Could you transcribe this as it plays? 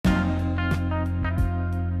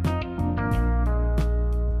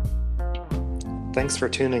Thanks for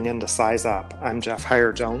tuning in to Size Up. I'm Jeff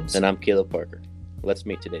Heyer Jones. And I'm Caleb Parker. Let's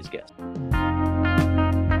meet today's guest.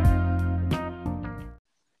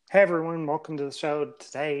 Hey everyone, welcome to the show.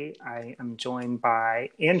 Today I am joined by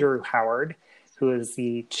Andrew Howard, who is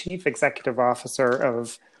the Chief Executive Officer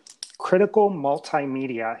of Critical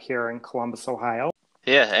Multimedia here in Columbus, Ohio.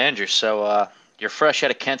 Yeah, Andrew, so you're fresh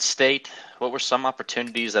out of Kent State. What were some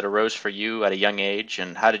opportunities that arose for you at a young age,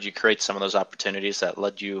 and how did you create some of those opportunities that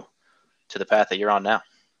led you to the path that you're on now?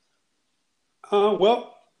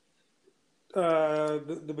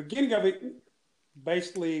 The beginning of it,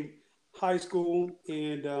 basically high school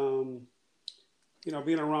and,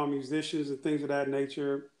 being around musicians and things of that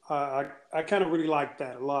nature, I kind of really liked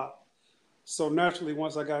that a lot. So naturally,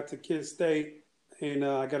 once I got to Kent State and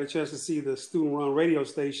I got a chance to see the student-run radio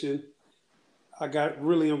station, I got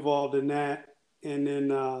really involved in that. And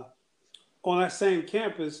then on that same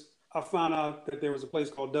campus, I found out that there was a place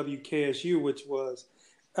called WKSU, which was,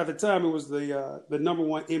 at the time, it was the number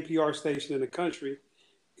one NPR station in the country,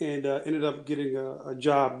 and ended up getting a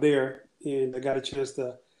job there. And I got a chance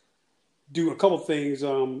to do a couple things.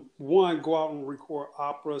 One, go out and record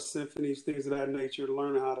opera, symphonies, things of that nature,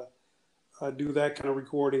 learn how to do that kind of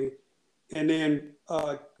recording. And then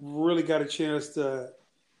really got a chance to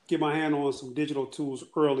get my hand on some digital tools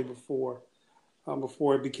early before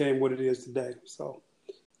it became what it is today. So.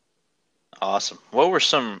 Awesome. What were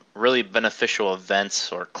some really beneficial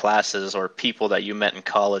events or classes or people that you met in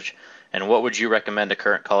college, and what would you recommend to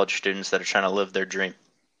current college students that are trying to live their dream?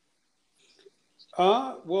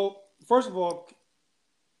 Well, first of all,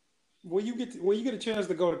 when you get a chance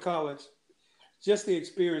to go to college, just the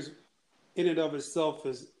experience in and of itself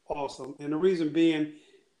is awesome. And the reason being,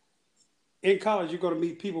 in college, you're going to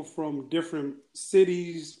meet people from different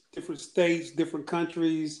cities, different states, different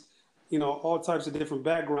countries, all types of different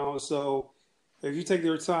backgrounds. So if you take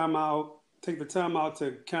the time out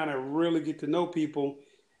to kind of really get to know people,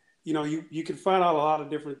 you can find out a lot of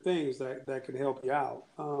different things that can help you out.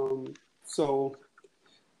 So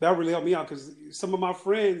that really helped me out, because some of my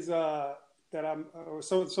friends some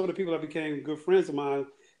of the people that became good friends of mine,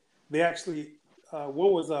 they actually,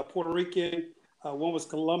 one was Puerto Rican, one was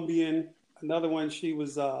Colombian, another one, she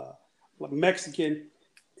was Mexican.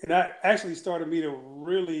 And that actually started me to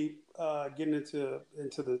really getting into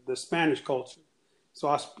the Spanish culture. So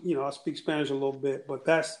I speak Spanish a little bit, but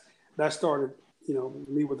that started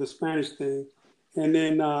me with the Spanish thing, and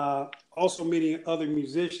then also meeting other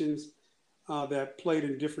musicians that played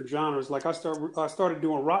in different genres. Like I started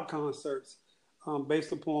doing rock concerts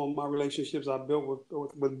based upon my relationships I built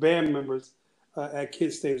with band members at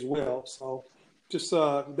Kent State as well. So just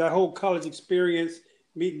that whole college experience,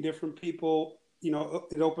 meeting different people.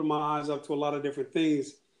 It opened my eyes up to a lot of different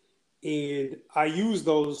things. And I use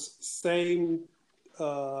those same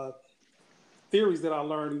theories that I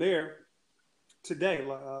learned there today.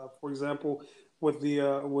 For example, with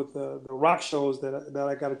the rock shows that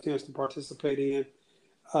I got a chance to participate in,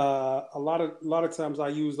 a lot of times I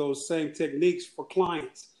use those same techniques for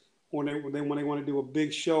clients when they want to do a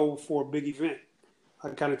big show for a big event. I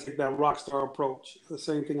kind of take that rock star approach. The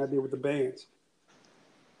same thing I did with the bands.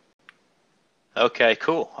 Okay,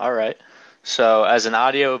 cool. All right. So as an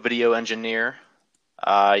audio video engineer,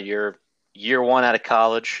 you're year one out of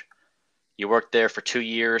college. You worked there for 2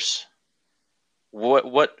 years.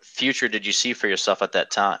 What future did you see for yourself at that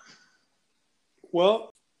time?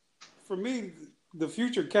 Well, for me, the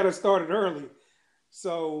future kind of started early.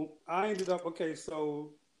 So I ended up, so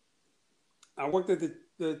I worked at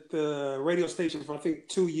the radio station for, I think,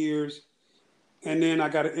 2 years. And then I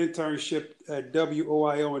got an internship at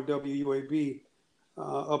WOIO and WUAB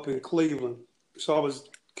up in Cleveland. So I was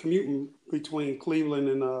commuting between Cleveland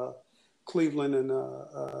and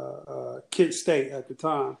Kent State at the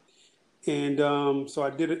time. And so I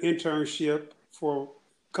did an internship for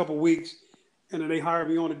a couple weeks, and then they hired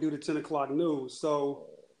me on to do the 10 o'clock news. So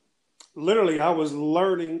literally I was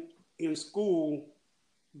learning in school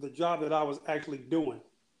the job that I was actually doing.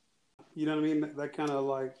 You know what I mean? That kind of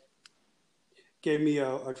like gave me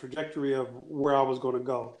a trajectory of where I was going to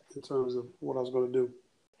go in terms of what I was going to do.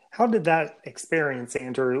 How did that experience,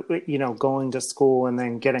 Andrew, going to school and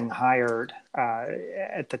then getting hired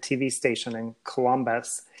at the TV station in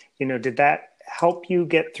Columbus, did that help you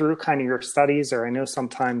get through kind of your studies? Or I know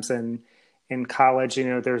sometimes in college,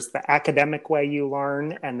 there's the academic way you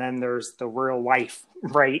learn, and then there's the real life,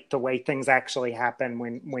 right? The way things actually happen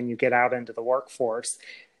when you get out into the workforce.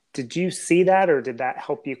 Did you see that, or did that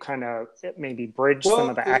help you kind of maybe bridge some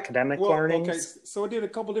of the academic learnings? Okay, so I did a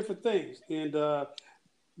couple different things. And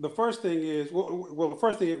the first thing is,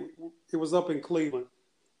 it was up in Cleveland.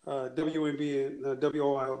 WNB and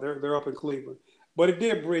WOIO, they're up in Cleveland. but it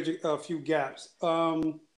did bridge a few gaps.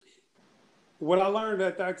 What I learned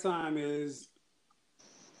at that time is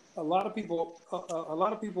a lot of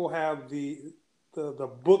people have the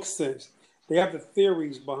book sense. They have the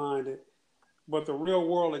theories behind it, but the real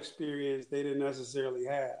world experience they didn't necessarily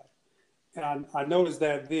have. And I noticed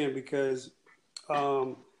that then because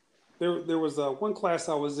um, there was one class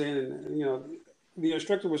I was in, and the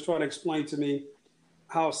instructor was trying to explain to me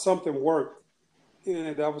how something worked,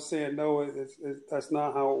 and I was saying no, that's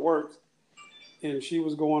not how it works. And she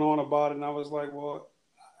was going on about it, and I was like, well,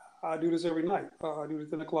 I do this every night. I do the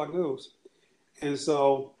 10 o'clock news, and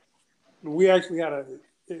so we actually had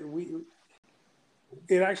we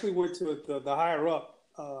it actually went to the higher up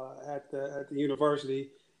at the university,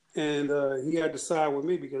 and he had to side with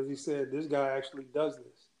me because he said this guy actually does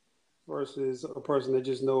this versus a person that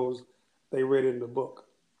just knows they read it in the book.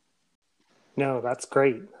 No, that's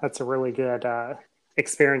great. That's a really good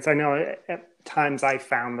experience. I know at times I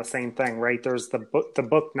found the same thing, right? There's the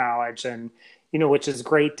book knowledge, and which is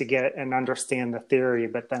great to get and understand the theory,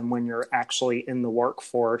 but then when you're actually in the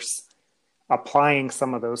workforce applying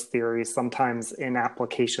some of those theories, sometimes in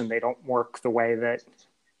application they don't work the way that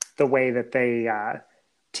they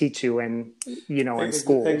teach you in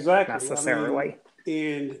school Exactly. I mean, necessarily.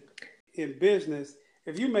 in business,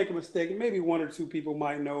 if you make a mistake, maybe one or two people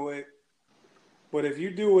might know it, but if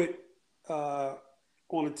you do it uh,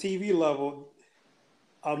 on a TV level,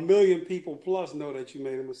 a million people plus know that you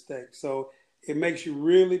made a mistake. So it makes you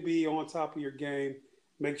really be on top of your game,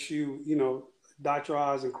 makes you, dot your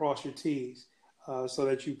I's and cross your T's so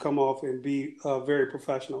that you come off and be very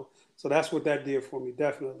professional. So that's what that did for me,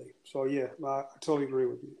 definitely. So, yeah, I totally agree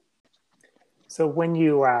with you. So when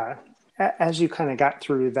you as you kind of got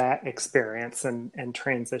through that experience and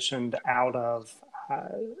transitioned out of uh,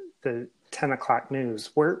 the 10 o'clock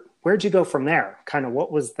news, where'd you go from there? Kind of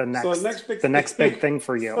what was the So the next big thing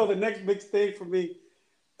for you? so the next big thing for me,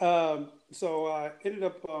 so I ended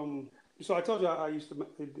up, so I told you I used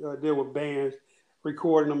to deal with bands,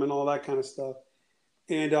 recording them and all that kind of stuff.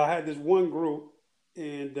 And I had this one group,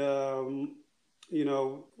 and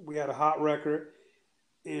we had a hot record,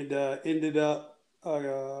 and ended up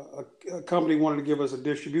a company wanted to give us a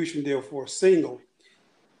distribution deal for a single,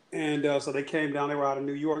 and so they came down. They were out of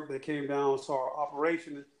New York. They came down, saw our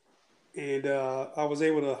operation, and I was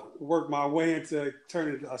able to work my way into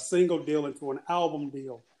turning a single deal into an album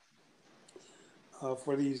deal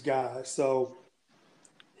for these guys. So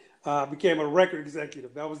I became a record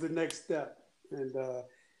executive. That was the next step, and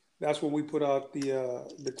that's when we put out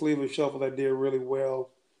the Cleveland Shuffle that did really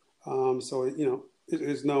well. So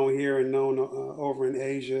it's known here and known over in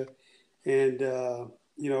Asia, and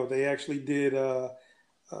they actually did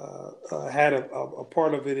had a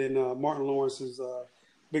part of it in Martin Lawrence's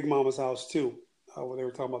Big Mama's House too, where they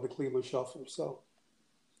were talking about the Cleveland Shuffle.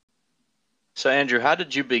 So, Andrew, how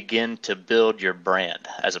did you begin to build your brand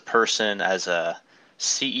as a person, as a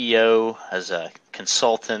CEO, as a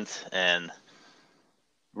consultant, and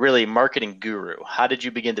really marketing guru? How did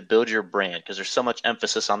you begin to build your brand? Because there's so much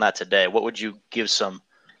emphasis on that today. What would you give some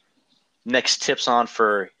next tips on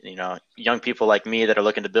for young people like me that are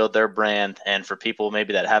looking to build their brand, and for people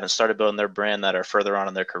maybe that haven't started building their brand that are further on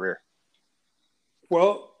in their career?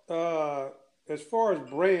 Well, as far as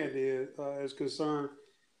brand is concerned,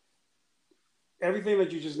 everything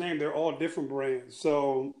that you just named, they're all different brands.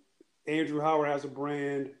 So Andrew Howard has a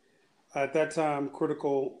brand. At that time,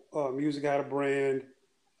 Critical Music had a brand,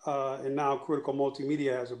 and now Critical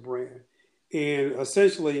Multimedia has a brand. And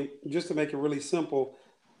essentially, just to make it really simple,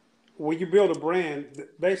 when you build a brand,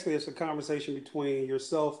 basically it's a conversation between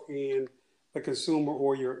yourself and the consumer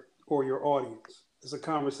or your audience. It's a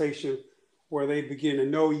conversation where they begin to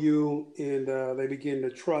know you and they begin to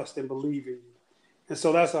trust and believe in you. And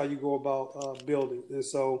so that's how you go about building. And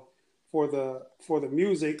so for the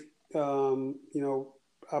music,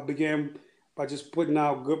 I began by just putting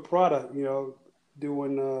out good product.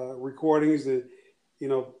 Doing recordings, and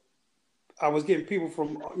I was getting people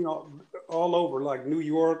from all over, like New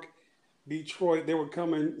York, Detroit. They were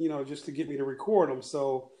coming, just to get me to record them.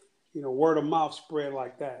 So word of mouth spread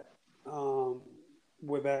like that.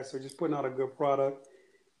 With that, so just putting out a good product,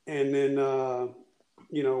 and then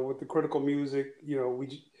with the Critical Music,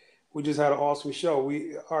 we just had an awesome show.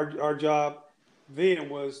 Our job then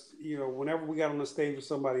was, whenever we got on the stage with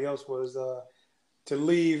somebody else, was to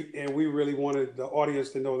leave, and we really wanted the audience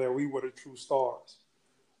to know that we were the true stars.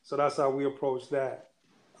 So that's how we approached that.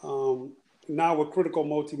 Now with Critical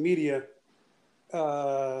Multimedia,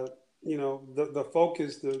 the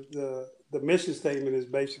focus, the mission statement is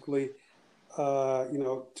basically,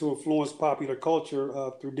 to influence popular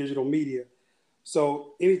culture through digital media.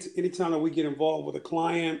 So anytime that we get involved with a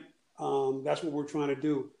client, that's what we're trying to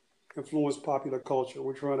do, influence popular culture.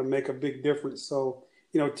 We're trying to make a big difference. So,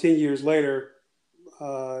 10 years later,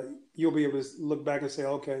 you'll be able to look back and say,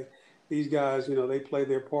 okay, these guys, they played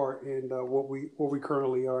their part in what we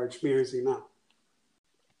currently are experiencing now.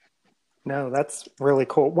 No, that's really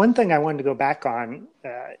cool. One thing I wanted to go back on,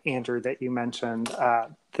 Andrew, that you mentioned,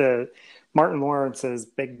 the Martin Lawrence's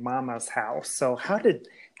Big Mama's House. So how did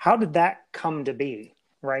that come to be?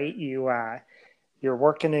 Right, you're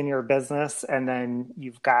working in your business, and then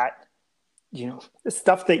you've got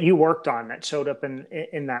stuff that you worked on that showed up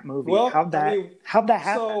in that movie. Well, How'd that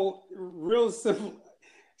happen? So real simple.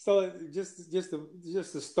 So just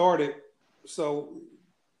to start it. So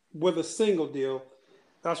with a single deal.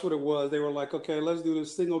 That's what it was. They were like, okay, let's do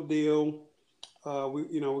this single deal.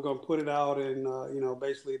 We're going to put it out in,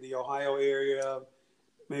 basically the Ohio area,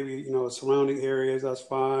 maybe, surrounding areas. That's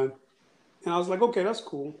fine. And I was like, okay, that's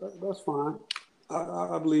cool. That's fine.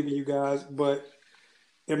 I believe in you guys. But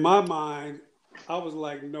in my mind, I was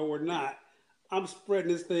like, no, we're not. I'm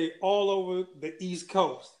spreading this thing all over the East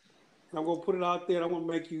Coast. And I'm going to put it out there. And I'm going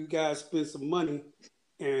to make you guys spend some money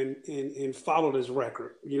and follow this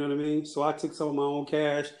record. You know what I mean? So I took some of my own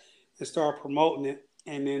cash and started promoting it.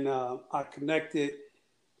 And then I connected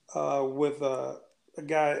with a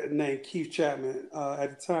guy named Keith Chapman.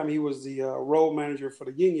 At the time, he was the road manager for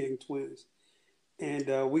the Yin Yang Twins.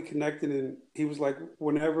 And we connected, and he was like,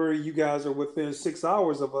 whenever you guys are within 6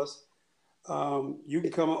 hours of us, you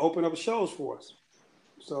can come and open up shows for us.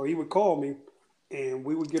 So he would call me, and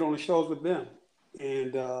we would get on the shows with them.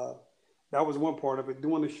 And that was one part of it,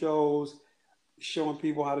 doing the shows, showing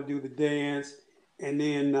people how to do the dance. And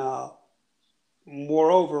then,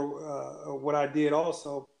 moreover, what I did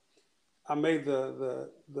also, I made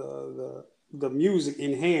the music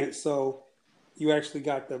enhanced. So you actually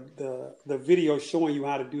got the video showing you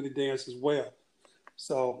how to do the dance as well.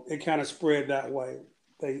 So it kind of spread that way.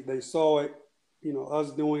 They saw it,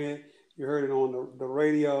 us doing it. You heard it on the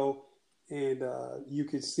radio, and you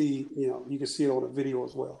could see, it on the video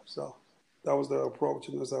as well. So that was the approach,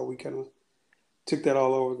 and that's how we kind of took that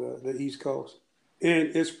all over the East Coast.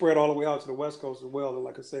 And it spread all the way out to the West Coast as well. And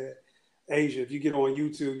like I said, Asia, if you get on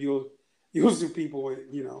YouTube, you'll see people,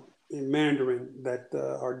 in Mandarin that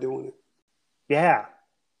are doing it. Yeah.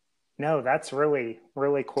 No, that's really,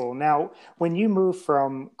 really cool. Now, when you moved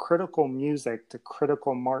from critical music to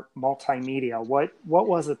critical multimedia, what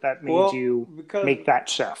was it that made you make that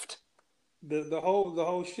shift? The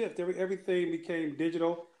whole shift, everything became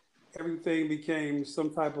digital. Everything became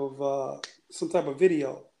some type of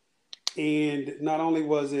video, and not only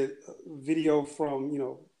was it video from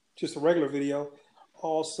just a regular video,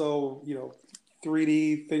 also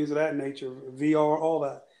 3D things of that nature, VR, all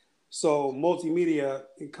that. So multimedia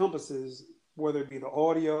encompasses whether it be the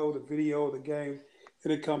audio, the video, the game,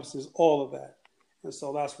 it encompasses all of that, and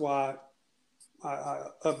so that's why I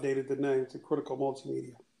updated the name to Critical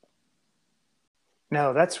Multimedia.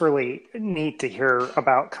 No, that's really neat to hear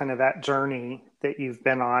about kind of that journey that you've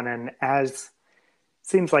been on. And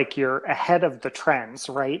seems like you're ahead of the trends,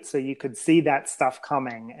 right? So you could see that stuff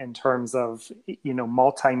coming in terms of,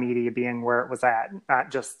 multimedia being where it was at,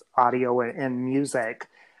 not just audio and music.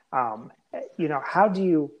 How do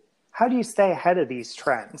you stay ahead of these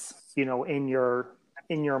trends,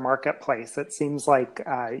 in your marketplace? It seems like,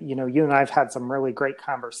 you and I've had some really great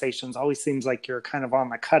conversations. Always seems like you're kind of on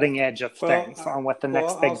the cutting edge of things on what the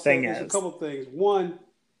next big thing is. A couple of things. One,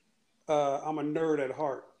 I'm a nerd at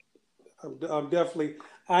heart. I am definitely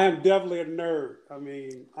a nerd. I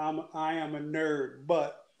mean, I am a nerd,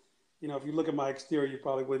 but if you look at my exterior, you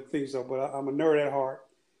probably wouldn't think so, but I'm a nerd at heart.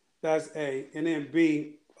 That's A. And then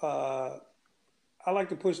B, I like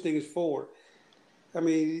to push things forward. I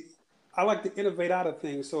mean, I like to innovate out of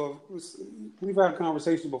things. So we've had a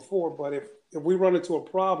conversation before, but if we run into a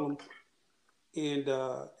problem, and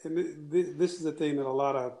this is the thing that a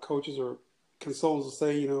lot of coaches or consultants will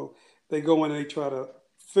say, they go in and they try to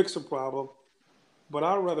fix a problem, but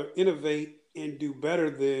I'd rather innovate and do better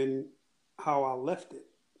than how I left it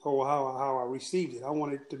or how I received it. I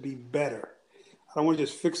want it to be better. I don't want to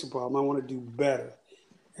just fix a problem. I want to do better.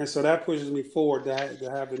 And so that pushes me forward to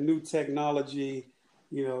have the new technology,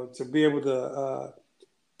 to be able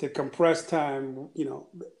to compress time,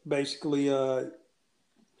 basically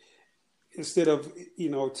instead of,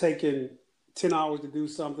 taking 10 hours to do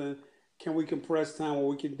something, can we compress time where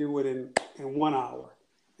we can do it in 1 hour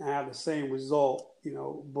and have the same result,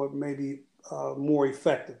 but maybe more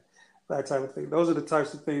effective, that type of thing. Those are the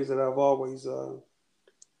types of things that I've always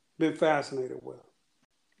been fascinated with.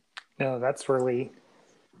 No, that's really,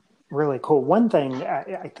 really cool. One thing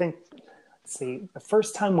I think let's see, the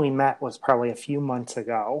first time we met was probably a few months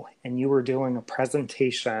ago, and you were doing a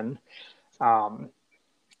presentation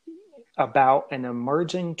about an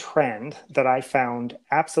emerging trend that I found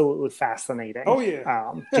absolutely fascinating. Oh,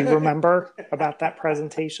 yeah. Do you remember about that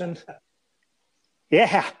presentation?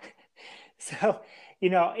 Yeah. So,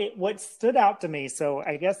 what stood out to me, so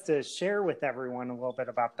I guess to share with everyone a little bit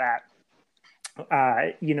about that,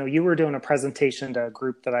 you were doing a presentation to a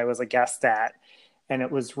group that I was a guest at, and it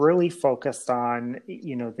was really focused on,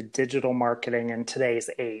 the digital marketing in today's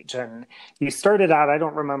age. And you started out, I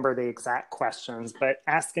don't remember the exact questions, but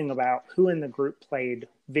asking about who in the group played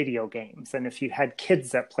video games and if you had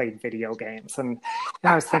kids that played video games. And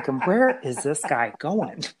I was thinking, where is this guy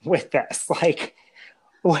going with this? Like,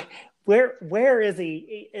 where is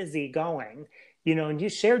he going? And you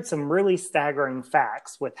shared some really staggering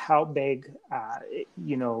facts with how big,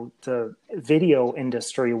 the video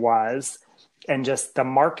industry was and just the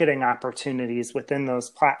marketing opportunities within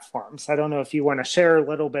those platforms. I don't know if you want to share a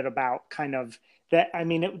little bit about kind of that. I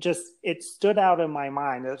mean, it stood out in my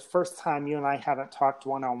mind. It was the first time you and I haven't talked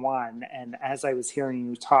one-on-one. And as I was hearing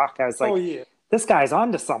you talk, I was like, oh, yeah. This guy's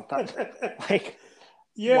onto something. Like,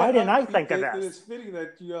 yeah, why didn't I think of this? It's fitting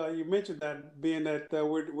that you mentioned that, being that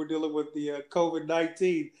we're dealing with the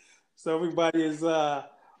COVID-19, so everybody is on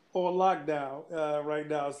lockdown right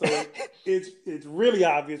now. So it's really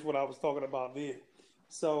obvious what I was talking about then.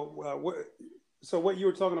 So what you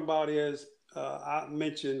were talking about is I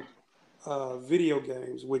mentioned video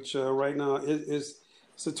games, which right now is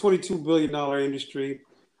it's a $22 billion industry,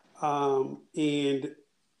 and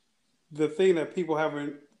the thing that people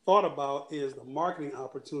haven't thought about is the marketing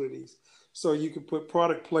opportunities. So you can put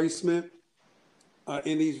product placement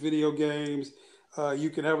in these video games. You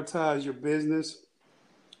can advertise your business.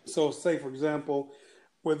 So say, for example,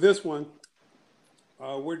 with this one,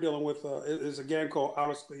 we're dealing with it's a game called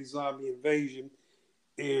Outer Space Zombie Invasion.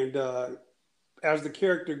 And as the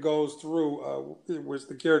character goes through, which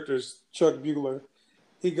the character is Chuck Bueller,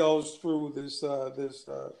 he goes through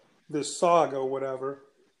this saga or whatever.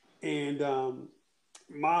 And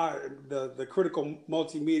the critical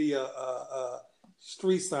multimedia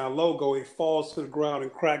street sign logo, it falls to the ground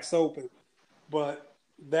and cracks open, but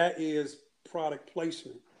that is product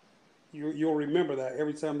placement. You'll remember that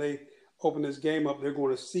every time they open this game up, they're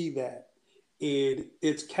going to see that, and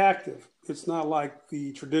it's captive. It's not like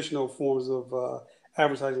the traditional forms of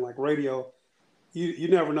advertising like radio. You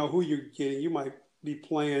never know who you're getting. You might be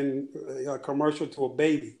playing a commercial to a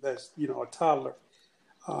baby that's a toddler,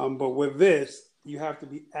 but with this, you have to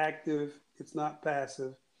be active. It's not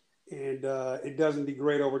passive, and it doesn't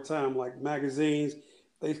degrade over time. Like magazines,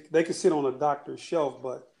 they can sit on a doctor's shelf,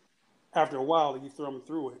 but after a while, you throw them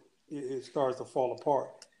through it starts to fall apart.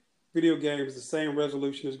 Video games, the same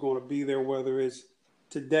resolution is going to be there, whether it's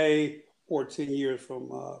today or 10 years from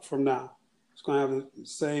now. It's going to have the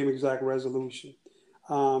same exact resolution,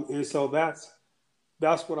 and so that's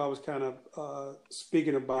what I was kind of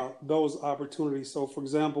speaking about, those opportunities. So, for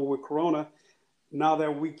example, with Corona, now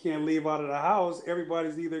that we can't leave out of the house,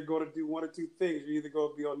 everybody's either going to do one or two things. You're either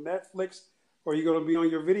going to be on Netflix or you're going to be on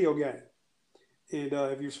your video game. And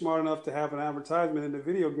if you're smart enough to have an advertisement in the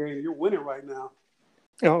video game, you're winning right now.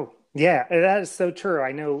 Oh, yeah, that is so true.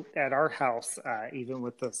 I know at our house, even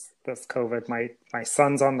with this COVID, my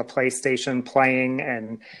son's on the PlayStation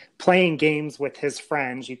playing games with his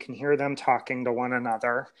friends. You can hear them talking to one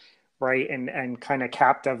another, right? And kind of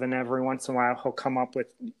captive. And every once in a while, he'll come up with,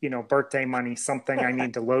 birthday money, something I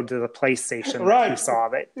need to load to the PlayStation right. That he saw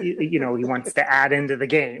that, he wants to add into the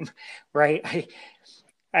game, right?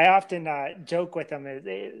 I often joke with him.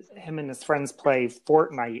 Him and his friends play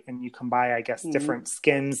Fortnite, and you can buy, I guess, different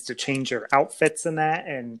skins to change your outfits and that.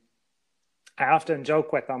 And I often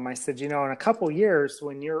joke with them. I said, in a couple years,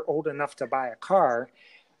 when you're old enough to buy a car,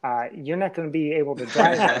 you're not going to be able to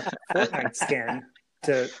drive a Fortnite skin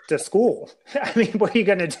to school. I mean, what are you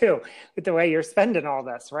going to do with the way you're spending all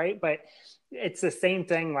this, right? But it's the same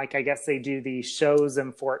thing. Like, I guess they do these shows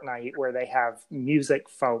in Fortnite where they have music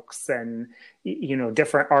folks and,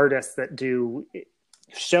 different artists that do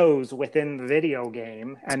shows within the video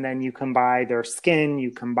game. And then you can buy their skin,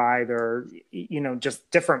 you can buy their,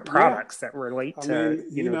 just different products that relate to,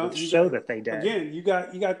 the show that they did. Again, you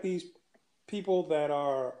got these people that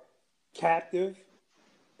are captive,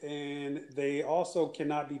 and they also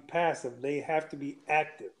cannot be passive. They have to be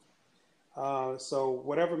active. So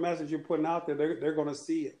whatever message you're putting out there, they're going to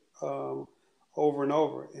see it over and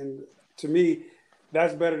over. And to me,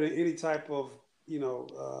 that's better than any type of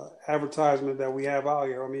advertisement that we have out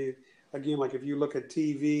here. I mean, again, like if you look at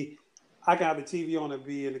TV, I can have the TV on and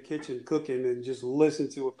be in the kitchen cooking and just listen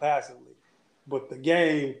to it passively. But the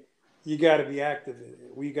game, you got to be active in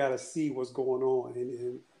it. We got to see what's going on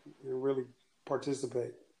and really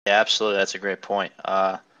participate. Yeah, absolutely. That's a great point.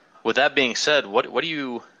 With that being said, what do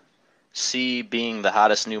you see being the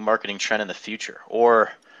hottest new marketing trend in the future?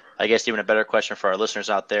 Or I guess even a better question for our listeners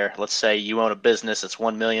out there. Let's say you own a business that's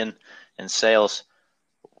 1 million in sales.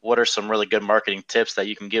 What are some really good marketing tips that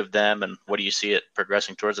you can give them, and what do you see it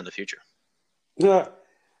progressing towards in the future?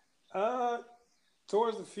 Uh,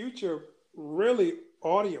 Towards the future, really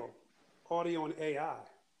audio and AI.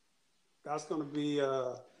 That's going to be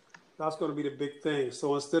the big thing.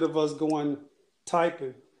 So instead of us going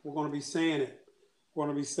typing, we're going to be saying it. We're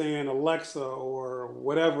going to be saying Alexa or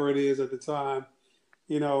whatever it is at the time.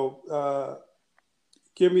 You know,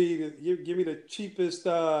 give me the cheapest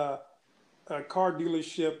car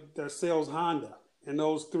dealership that sells Honda, and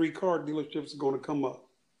those 3 car dealerships are going to come up.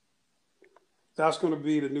 That's going to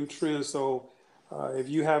be the new trend. So if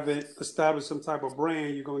you haven't established some type of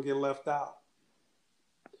brand, you're going to get left out.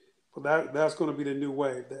 But that's going to be the new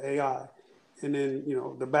wave, the AI. And then,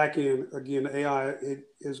 the back end, again, the AI, it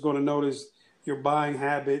is going to notice your buying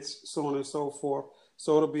habits, so on and so forth.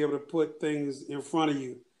 So it'll be able to put things in front of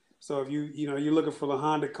you. So if you're looking for the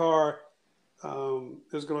Honda car,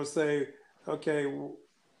 it's going to say, okay,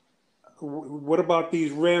 what about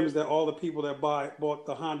these rims that all the people that bought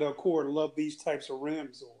the Honda Accord love these types of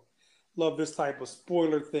rims, or love this type of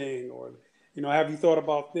spoiler thing, or have you thought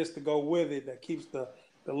about this to go with it that keeps the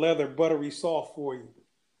leather buttery soft for you?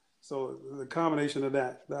 So the combination of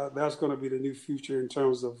that's going to be the new future in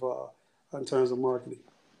terms of marketing.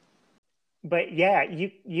 But yeah,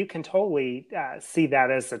 you can totally see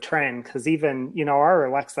that as a trend, because even our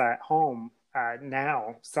Alexa at home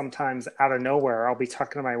now, sometimes out of nowhere, I'll be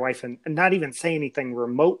talking to my wife and not even say anything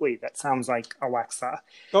remotely that sounds like Alexa.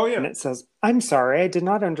 Oh yeah, and it says, "I'm sorry, I did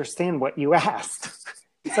not understand what you asked."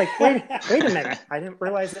 It's like, wait a minute, I didn't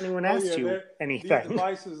realize anyone asked you anything. These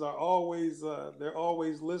devices are always they're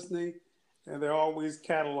always listening, and they're always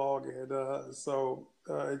cataloging. So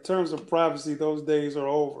in terms of privacy, those days are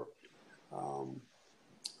over.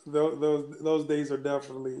 Those days are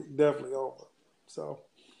definitely over.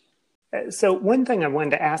 So one thing I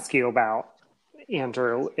wanted to ask you about,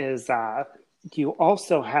 Andrew, is you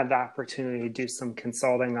also had the opportunity to do some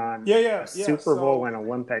consulting on a Super Bowl and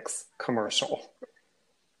Olympics commercial.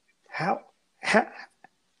 How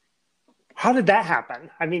did that happen?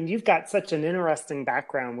 I mean, you've got such an interesting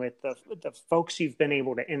background with the folks you've been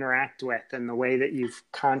able to interact with, and the way that you've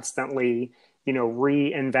constantly,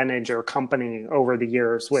 reinvented your company over the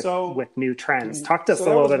years with new trends. Talk to us a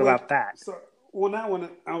little bit about that. That one,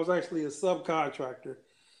 I was actually a subcontractor,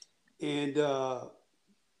 and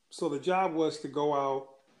so the job was to go out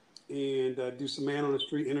and do some man on the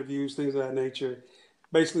street interviews, things of that nature,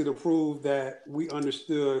 basically to prove that we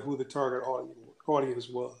understood who the target audience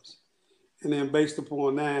was. And then based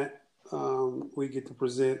upon that, we get to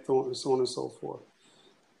present, so on and so forth.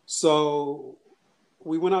 So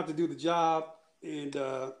we went out to do the job, and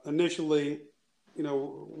initially,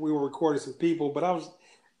 we were recording some people, but I was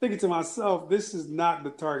thinking to myself, this is not the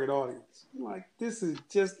target audience. Like, this is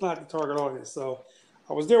just not the target audience. So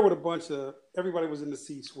I was there with everybody was in the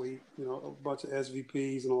C-suite, a bunch of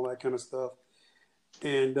SVPs and all that kind of stuff.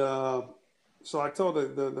 And so I told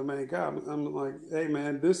the main guy, I'm like, hey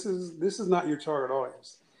man, this is not your target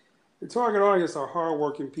audience. The target audience are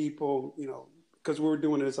hardworking people, because we were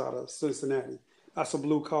doing this out of Cincinnati. That's a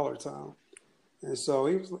blue collar town. And so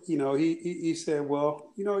he was, he said,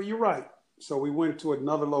 well, you're right. So we went to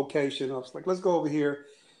another location. I was like, let's go over here,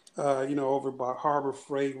 over by Harbor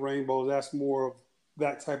Freight, Rainbows. That's more of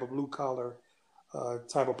that type of blue collar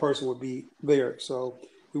type of person would be there. So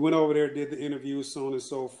we went over there, did the interview, so on and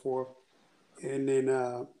so forth. And then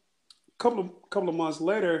a couple of months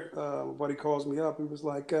later, my buddy calls me up. He was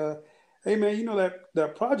like, hey, man,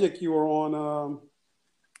 that project you were on,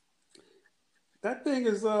 that thing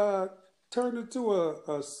is turned into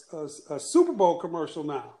a Super Bowl commercial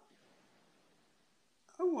now.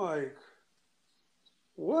 I'm like,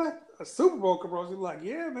 what? A Super Bowl commercial? He's like,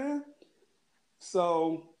 yeah, man.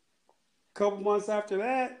 So a couple months after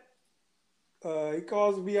that, he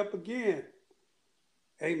calls me up again.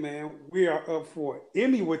 Hey, man, we are up for an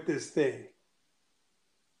Emmy with this thing.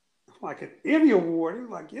 I'm like, an Emmy Award? He's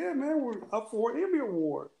like, yeah, man, we're up for an Emmy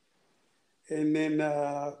Award. And then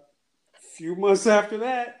a few months after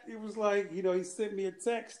that, it was like, he sent me a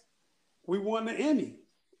text. We won the Emmy.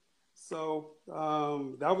 So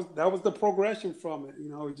that was the progression from it.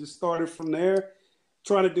 We just started from there,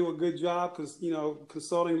 trying to do a good job, because,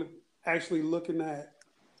 consulting, actually looking at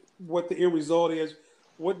what the end result is.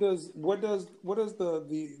 What does the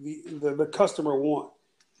customer want?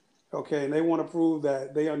 Okay, and they want to prove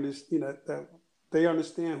that they understand, that they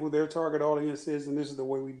understand who their target audience is, and this is the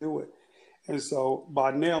way we do it. And so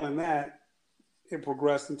by nailing that, it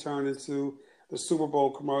progressed and turned into the Super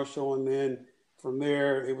Bowl commercial, and then from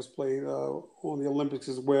there it was played on the Olympics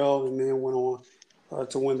as well, and then went on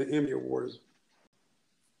to win the Emmy Awards.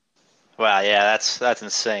 Wow, yeah, that's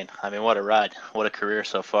insane. I mean, what a ride, what a career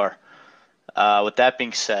so far. With that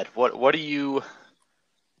being said, what are you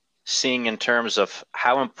seeing in terms of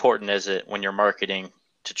how important is it when you're marketing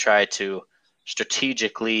to try to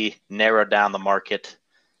strategically narrow down the market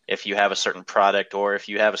if you have a certain product or if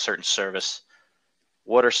you have a certain service?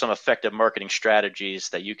 What are some effective marketing strategies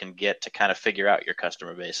that you can get to kind of figure out your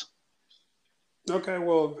customer base? Okay,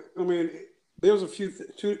 well, I mean, there's a few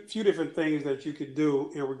different things that you could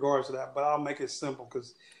do in regards to that, but I'll make it simple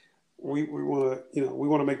because we want to we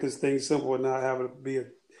want to make this thing simple and not have it be a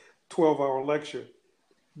 12-hour lecture.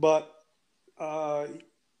 But uh,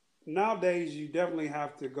 nowadays, you definitely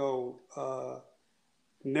have to go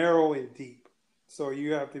narrow and deep. So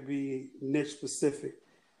you have to be niche specific.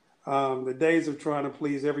 The days of trying to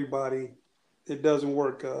please everybody, it doesn't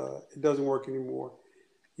work. It doesn't work anymore.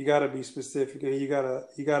 You got to be specific, and you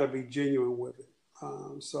gotta be genuine with it.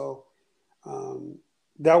 So um,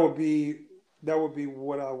 that would be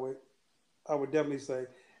what I would definitely say.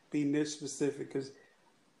 Be niche specific because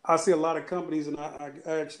I see a lot of companies, and I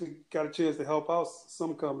actually got a chance to help out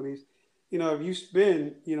some companies. If you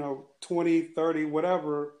spend 20, 30,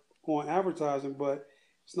 whatever on advertising, but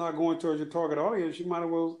it's not going towards your target audience, you might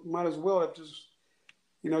as well have just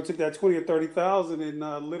took that 20 or 30,000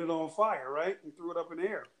 and lit it on fire, right, and threw it up in the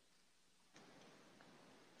air.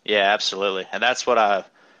 Yeah, absolutely. And that's what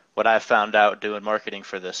I found out doing marketing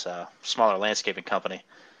for this smaller landscaping company.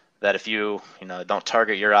 That if you don't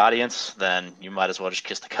target your audience, then you might as well just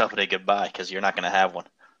kiss the company goodbye because you're not going to have one.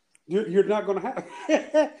 You're not going to have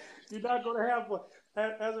you're not going to have one.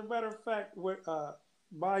 As a matter of fact,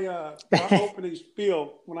 my opening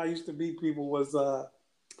spiel when I used to meet people was I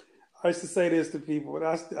used to say this to people, and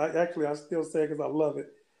I still say it because I love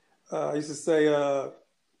it. I used to say, "You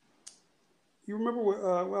remember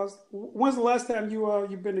when's the last time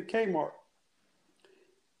you've been to Kmart?"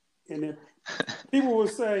 And then people would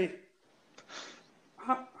say,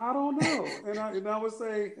 I don't know, and I would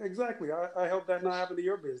say exactly. I hope that not happen to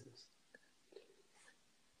your business,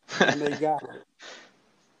 and they got it.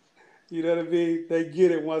 You know what I mean? They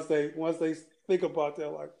get it once they think about that.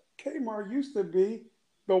 Like Kmart used to be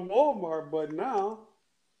the Walmart, but now,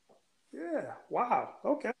 yeah, wow,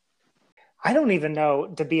 okay. I don't even know,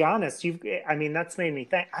 to be honest. I mean, that's made me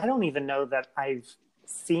think. I don't even know that I've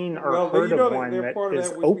seen or Well, but heard you of know that one they're that part of is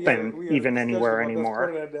that. open We had a even discussion anywhere about that's part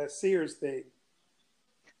anymore. of that Sears thing.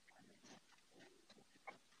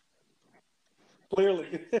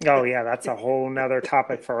 Clearly, Oh yeah, that's a whole nother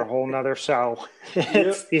topic for a whole nother show. yep.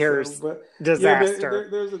 It's So, Sears but yeah, disaster.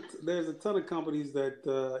 there's a ton of companies that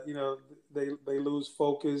they lose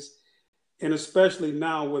focus, and especially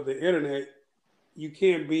now with the internet, you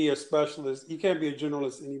can't be a specialist. You can't be a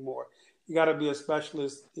generalist anymore. You got to be a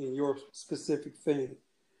specialist in your specific thing,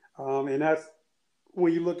 and that's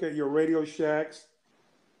when you look at your Radio Shacks.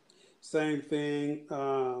 Same thing.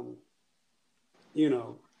 You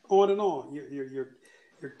know, on and on. Your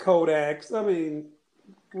Kodaks. I mean,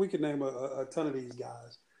 we could name a ton of these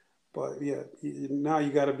guys, but yeah, now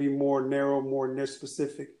you got to be more narrow, more niche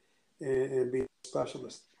specific, and be a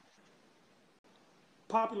specialist.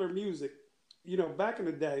 Popular music. Back in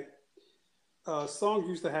the day, songs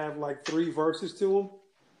used to have like three verses to them,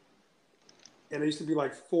 and they used to be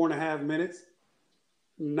like 4.5 minutes.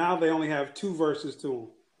 Now they only have two verses to them.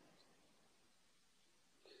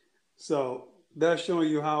 So that's showing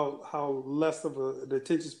you how less of the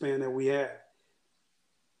attention span that we have.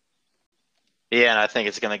 Yeah, and I think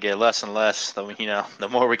it's going to get less and less. The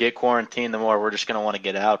more we get quarantined, the more we're just going to want to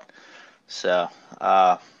get out. So,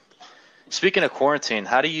 uh, speaking of quarantine,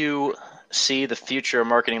 how do you see the future of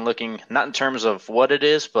marketing looking, not in terms of what it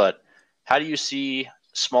is, but how do you see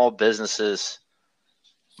small businesses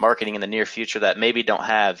marketing in the near future that maybe don't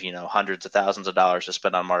have hundreds of thousands of dollars to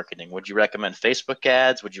spend on marketing? Would you recommend Facebook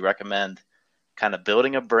ads? Would you recommend kind of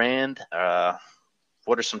building a brand?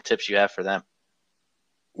 What are some tips you have for them?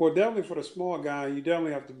 Well, definitely for the small guy, you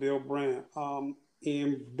definitely have to build brand.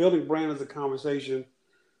 And building brand is a conversation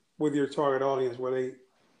with your target audience where they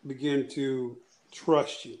begin to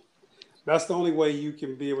trust you. That's the only way you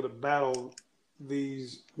can be able to battle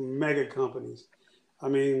these mega companies. I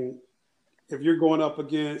mean, if you're going up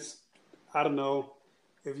against, I don't know,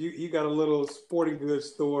 if you got a little sporting goods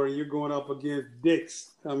store and you're going up against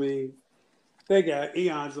Dick's, I mean, they got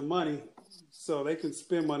eons of money, so they can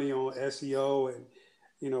spend money on SEO and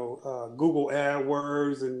Google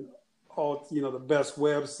AdWords and all, the best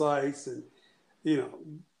websites, and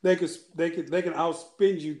they can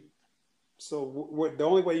outspend you. So the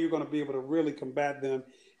only way you're going to be able to really combat them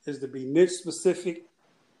is to be niche specific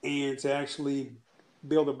and to actually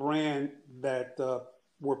build a brand that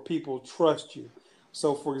where people trust you.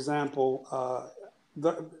 So, for example,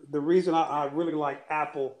 the reason I really like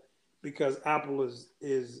Apple, because Apple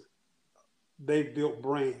is they've built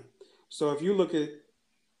brand. So if you look at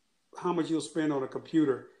how much you'll spend on a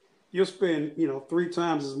computer, you'll spend 3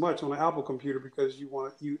 times as much on an Apple computer because you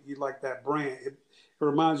like that brand. It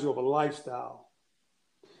reminds you of a lifestyle.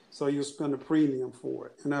 So you'll spend a premium for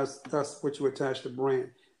it, and that's what you attach to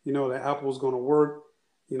brand. That Apple's going to work.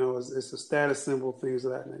 It's a status symbol, things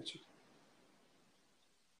of that nature.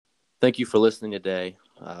 Thank you for listening today.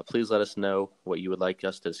 Please let us know what you would like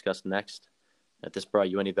us to discuss next. If this brought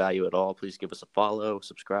you any value at all, please give us a follow,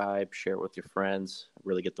 subscribe, share it with your friends,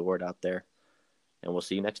 really get the word out there, and we'll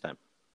see you next time.